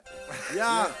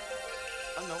Yeah.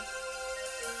 I know.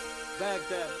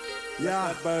 Baghdad.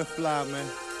 Yeah. That bird fly, man.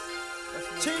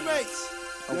 Teammates.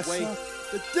 Away.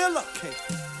 Yes, the dealer. Okay.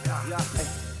 Yeah. Hey.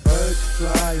 Birds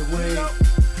fly away You know,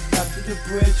 after the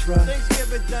bridge ride. things get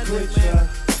redundant, Bridge man.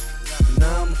 ride.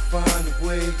 Now I'ma find a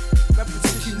way to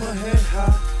Repetition. keep my head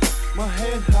high, my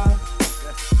head high.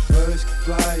 Birds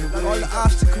can fly away All the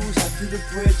obstacles, after the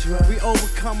bridge ride. we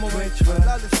overcome them. Bridge ride. A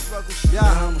lot of struggles. Now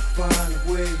Yeah. I'ma find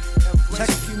a way Check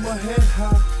to keep my head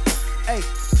high. Hey,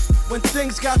 when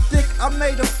things got thick, I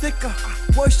made them thicker.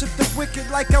 Worship the wicked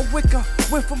like a Wicca.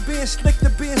 Went from being slick to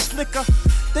being slicker.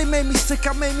 They made me sick,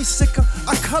 I made me sicker.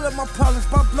 I colored my problems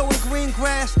by blowing green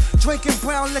grass, drinking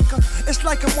brown liquor. It's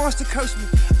like a monster cursed me.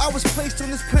 I was placed on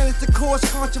this planet to cause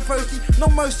controversy. No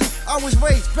mercy, I was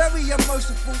raised very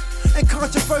unmerciful. And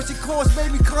controversy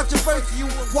made me controversial.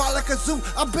 Wild like a zoo,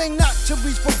 I bang not to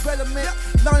reach for betterment.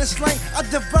 Learning slang, I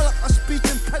developed a speech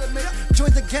impediment.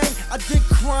 Joined the gang, I did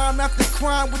crime after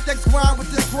crime with that grind, with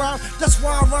this grind. That's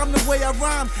why I rhyme the way I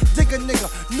rhyme. Dig a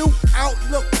nigga, new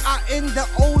outlook, I end the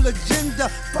old agenda.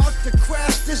 About to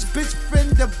crash this bitch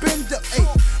fender bender. Ayy,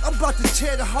 I'm about to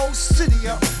tear the whole city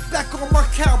up. Back on my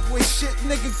cowboy shit,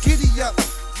 nigga, giddy up.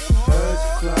 Birds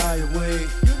fly away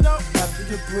You know, after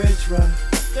the bridge ride.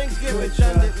 things get Bridge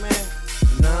redundant, ride. man.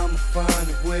 Now I'ma find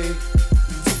a way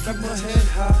to keep my head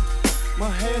high, my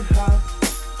head high.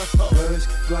 Birds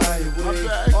can fly away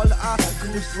bad. All the after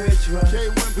obstacles. the bridge ride. Jay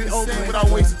wouldn't be the over same it, without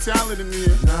man. wasting talent in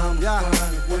here. Now I'ma Yeah.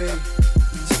 find a way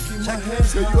to keep my head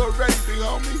So high. you already, big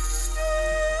homie?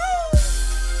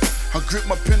 I grip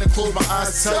my pen and close my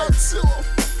eyes tight.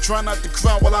 Try not to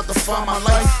cry while I define my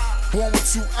life. Born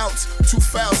with 2 outs, 2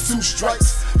 fouls, 2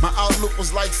 strikes. My outlook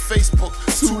was like Facebook,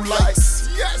 2 likes.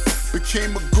 Yes.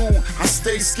 Became a goon, I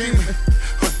stay scheming.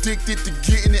 Addicted to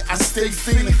getting it, I stay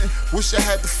fiending. Wish I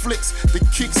had the flicks, the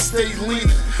kicks stay leaning.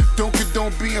 Don't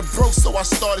condone being broke, so I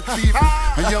started thieving.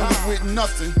 A younger with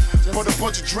nothing but a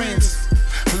bunch of dreams.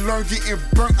 I learned getting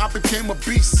burnt, I became a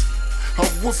beast. A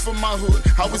wolf from my hood,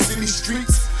 I was in these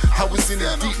streets. I was in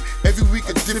it deep, every week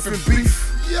a different beef.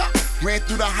 Ran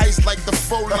through the heights like the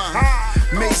foe line.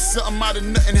 Made something out of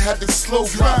nothing, had to slow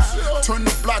grind. Turned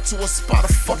the block to a spot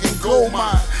of fucking gold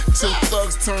mine. Till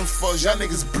thugs turn fuzz, y'all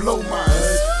niggas blow mine.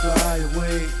 Birds fly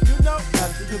away You know,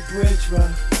 after the bridge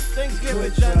ride. things get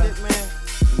Bridge redundant, ride. man.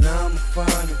 Now I'ma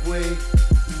find a way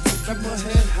to keep my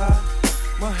head high,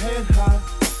 my head high.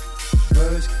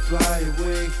 Birds can fly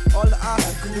away All the after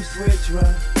obstacles, the bridge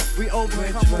ride. we Bridge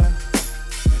overcome them. ride.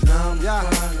 Now I'ma Yeah.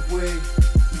 find a way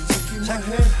to keep my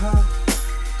head high.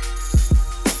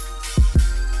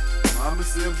 Mama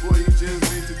said, boy, you just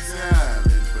went to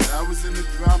talent. But I was in the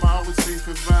drama, I was faced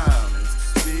with violence.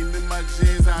 Staying in my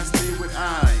jeans, I stayed with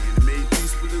iron. Made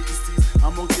peace with the deceased,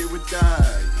 I'm okay with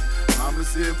dying. Mama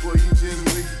said, boy, you just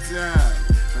went to talent.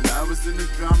 When I was in the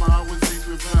drama, I was faced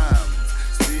with violence.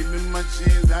 Staying in my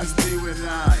jeans, I stayed with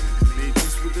iron. Made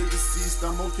peace with the deceased,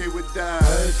 I'm okay with dying.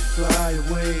 Birds fly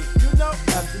away You know,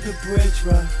 after the bridge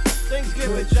ride. things get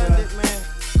Bridge redundant, ride. man.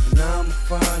 Now I'ma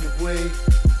find a way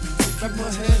to keep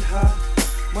my head high,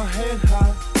 my head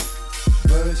high.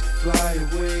 Birds can fly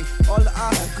away All the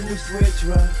after obstacles, the bridge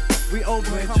ride. we Bridge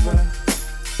overcome them.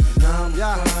 ride. Now I'ma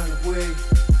Yeah. find a way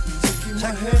to keep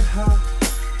my head high.